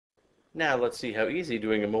Now let's see how easy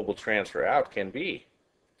doing a mobile transfer out can be.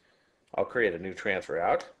 I'll create a new transfer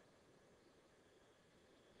out.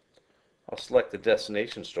 I'll select the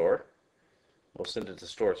destination store. We'll send it to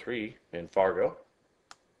store 3 in Fargo.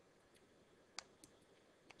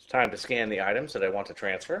 It's time to scan the items that I want to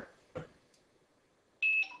transfer.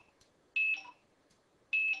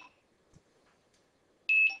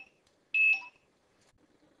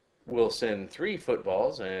 We'll send 3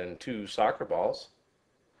 footballs and 2 soccer balls.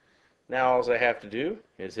 Now all I have to do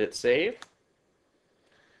is hit save.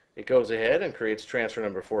 It goes ahead and creates transfer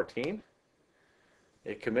number 14.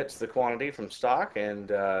 It commits the quantity from stock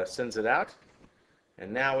and sends it out.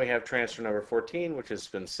 And now we have transfer number 14, which has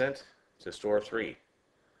been sent to store 3.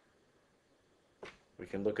 We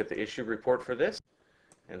can look at the issue report for this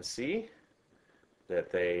and see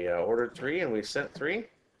that they ordered 3 and we sent 3.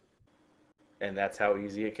 And that's how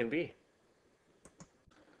easy it can be.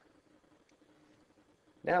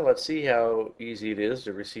 Now let's see how easy it is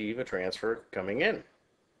to receive a transfer coming in.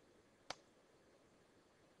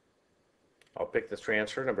 I'll pick this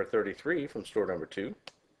transfer number 33 from store number 2.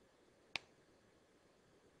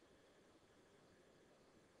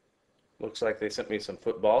 Looks like they sent me some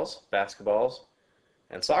footballs, basketballs,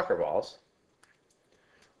 and soccer balls.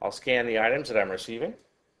 I'll scan the items that I'm receiving.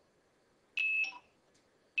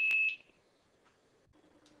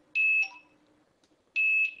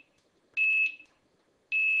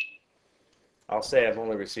 I'll say I'm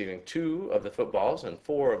only receiving 2 of the footballs and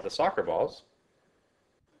 4 of the soccer balls.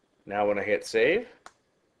 Now when I hit save,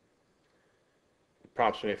 it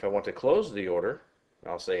prompts me if I want to close the order.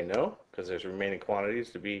 I'll say no, because there's remaining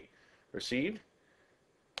quantities to be received.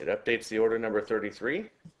 It updates the order number 33.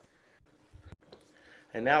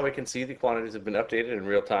 And now we can see the quantities have been updated in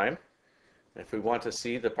real time. If we want to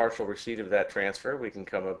see the partial receipt of that transfer, we can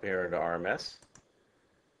come up here into RMS,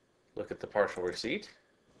 look at the partial receipt,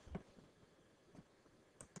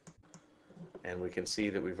 and we can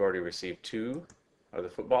see that we've already received 2 of the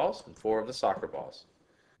footballs and 4 of the soccer balls.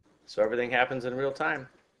 So everything happens in real time.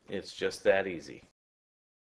 It's just that easy.